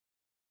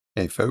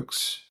Hey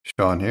folks,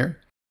 Sean here.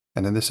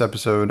 And in this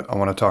episode, I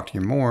want to talk to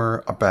you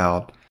more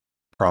about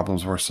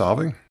problems we're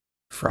solving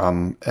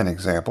from an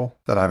example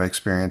that I've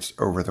experienced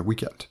over the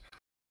weekend.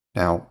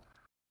 Now,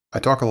 I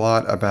talk a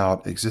lot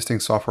about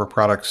existing software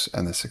products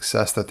and the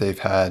success that they've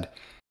had.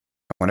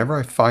 Whenever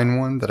I find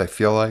one that I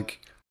feel like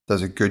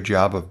does a good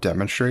job of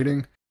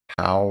demonstrating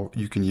how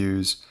you can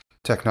use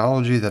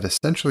technology that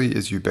essentially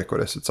is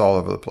ubiquitous, it's all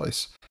over the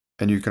place,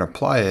 and you can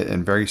apply it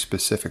in a very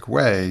specific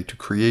way to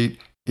create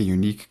a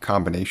unique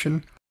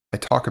combination, I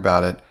talk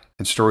about it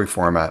in story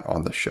format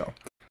on this show.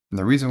 And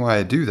the reason why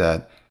I do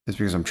that is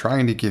because I'm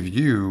trying to give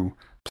you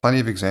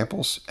plenty of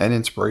examples and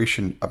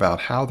inspiration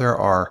about how there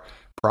are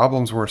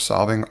problems we're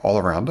solving all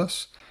around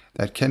us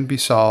that can be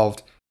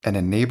solved and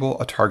enable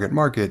a target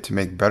market to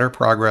make better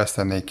progress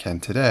than they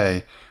can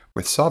today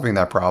with solving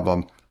that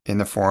problem in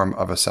the form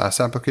of a SaaS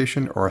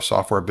application or a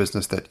software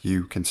business that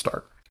you can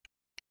start.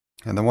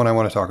 And the one I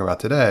want to talk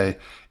about today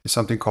is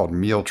something called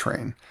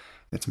MealTrain.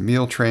 It's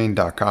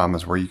mealtrain.com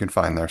is where you can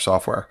find their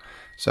software.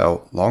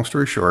 So long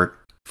story short,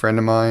 a friend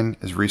of mine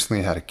has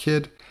recently had a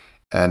kid.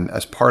 And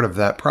as part of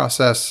that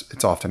process,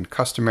 it's often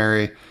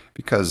customary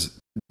because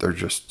they're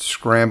just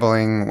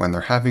scrambling when they're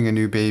having a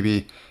new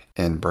baby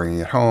and bringing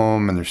it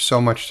home. And there's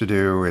so much to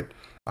do.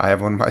 I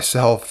have one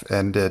myself,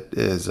 and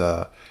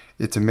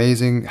it's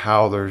amazing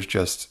how there's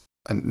just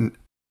a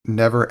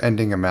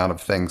never-ending amount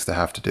of things to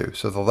have to do.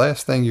 So the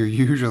last thing you're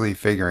usually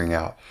figuring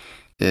out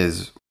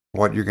is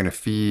what you're going to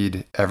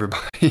feed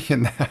everybody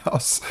in the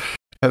house.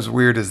 As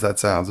weird as that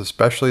sounds,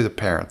 especially the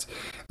parents.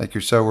 Like you're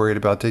so worried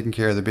about taking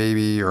care of the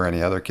baby or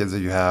any other kids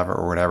that you have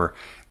or whatever,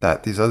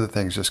 that these other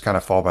things just kind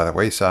of fall by the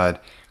wayside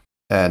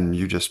and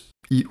you just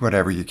eat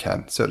whatever you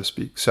can, so to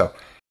speak. So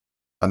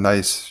a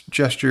nice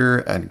gesture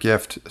and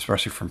gift,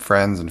 especially from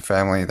friends and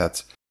family,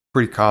 that's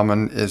pretty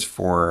common, is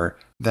for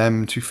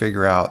them to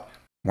figure out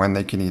when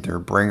they can either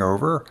bring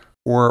over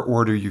or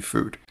order you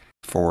food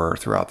for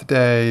throughout the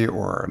day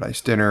or a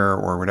nice dinner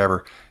or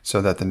whatever,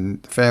 so that the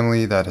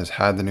family that has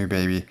had the new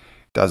baby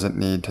doesn't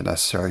need to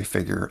necessarily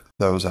figure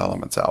those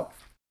elements out.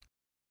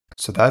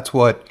 So that's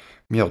what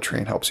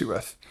MealTrain helps you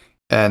with.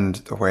 And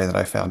the way that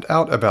I found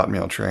out about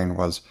MealTrain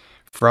was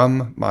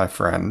from my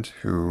friend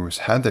who's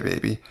had the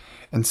baby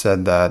and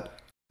said that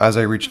as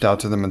I reached out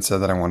to them and said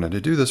that I wanted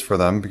to do this for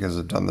them because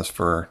I've done this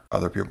for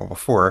other people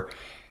before,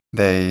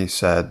 they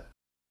said,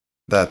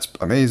 "That's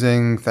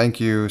amazing, thank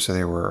you." So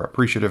they were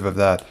appreciative of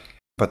that.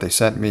 But they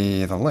sent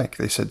me the link.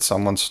 They said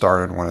someone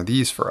started one of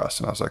these for us.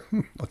 And I was like,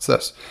 what's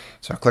this?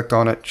 So I clicked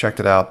on it, checked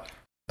it out,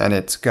 and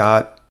it's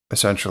got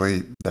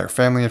essentially their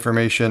family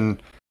information,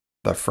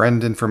 the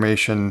friend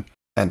information,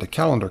 and a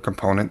calendar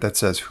component that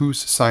says who's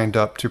signed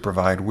up to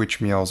provide which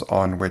meals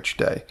on which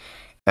day.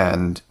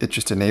 And it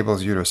just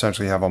enables you to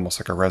essentially have almost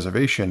like a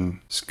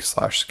reservation /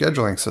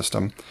 scheduling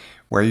system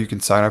where you can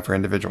sign up for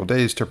individual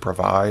days to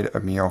provide a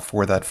meal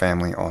for that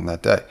family on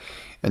that day.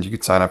 And you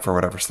can sign up for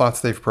whatever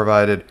slots they've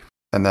provided.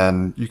 And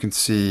then you can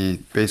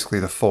see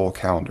basically the full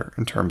calendar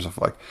in terms of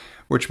like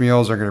which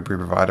meals are going to be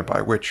provided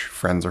by which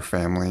friends or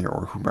family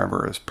or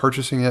whomever is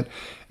purchasing it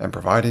and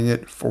providing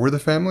it for the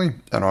family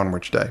and on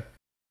which day.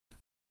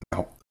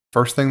 Now,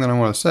 first thing that I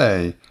want to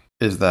say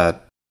is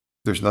that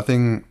there's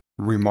nothing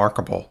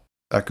remarkable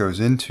that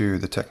goes into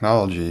the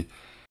technology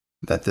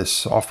that this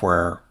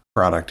software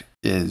product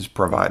is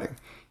providing.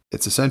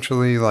 It's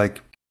essentially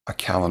like a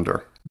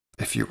calendar,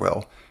 if you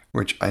will,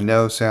 which I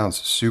know sounds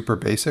super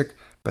basic,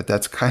 but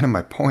that's kind of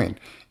my point,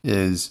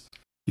 is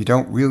you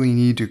don't really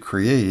need to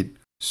create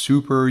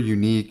super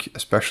unique,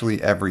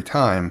 especially every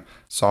time,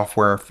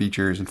 software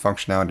features and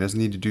functionality. It doesn't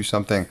need to do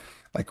something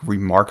like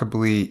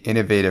remarkably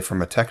innovative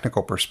from a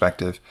technical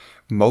perspective.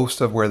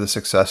 Most of where the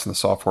success in the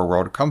software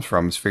world comes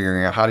from is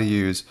figuring out how to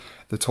use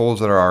the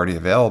tools that are already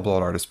available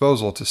at our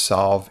disposal to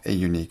solve a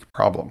unique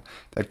problem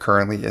that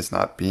currently is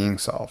not being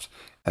solved.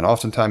 And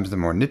oftentimes the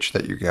more niche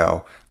that you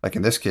go, like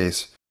in this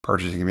case,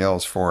 purchasing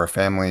meals for a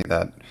family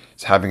that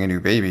is having a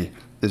new baby,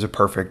 is a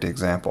perfect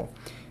example.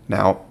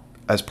 Now,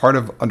 as part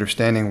of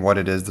understanding what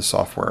it is the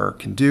software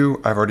can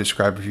do, I've already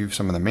described a few of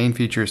some of the main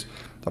features.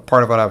 But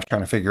part of what I was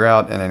trying to figure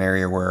out in an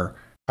area where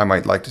I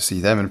might like to see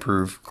them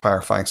improve,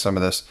 clarifying some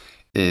of this,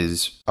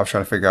 is I was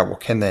trying to figure out, well,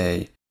 can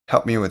they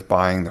help me with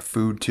buying the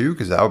food too?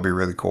 Because that would be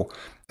really cool.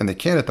 And they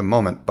can at the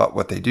moment, but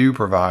what they do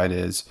provide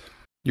is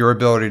your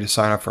ability to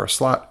sign up for a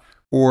slot,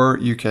 or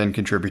you can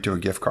contribute to a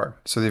gift card.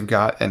 So they've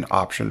got an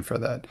option for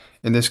that.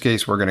 In this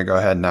case, we're going to go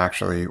ahead and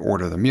actually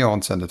order the meal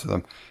and send it to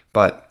them.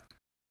 But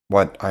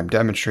what I'm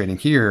demonstrating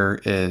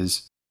here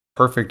is a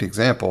perfect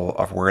example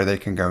of where they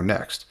can go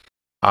next.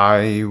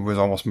 I was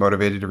almost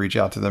motivated to reach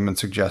out to them and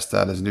suggest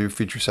that as a new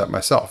feature set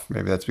myself.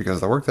 Maybe that's because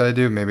of the work that I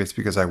do. Maybe it's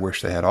because I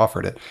wish they had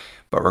offered it.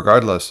 But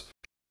regardless,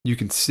 you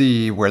can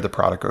see where the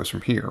product goes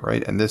from here,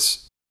 right? And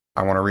this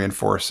I want to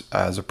reinforce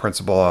as a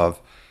principle of,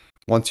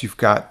 once you've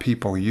got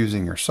people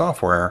using your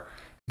software,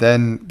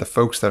 then the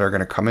folks that are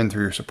going to come in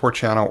through your support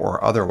channel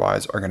or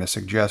otherwise are going to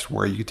suggest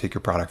where you can take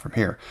your product from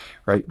here,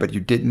 right? But you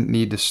didn't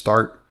need to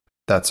start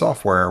that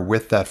software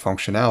with that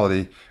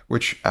functionality,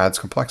 which adds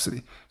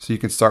complexity. So you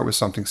can start with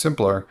something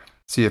simpler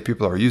see if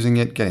people are using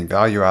it, getting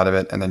value out of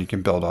it, and then you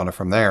can build on it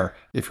from there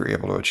if you're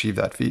able to achieve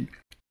that feat.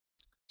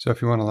 So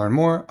if you want to learn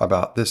more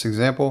about this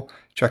example,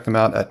 check them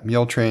out at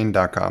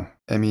mealtrain.com,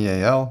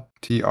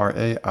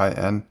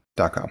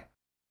 mealtrain.com.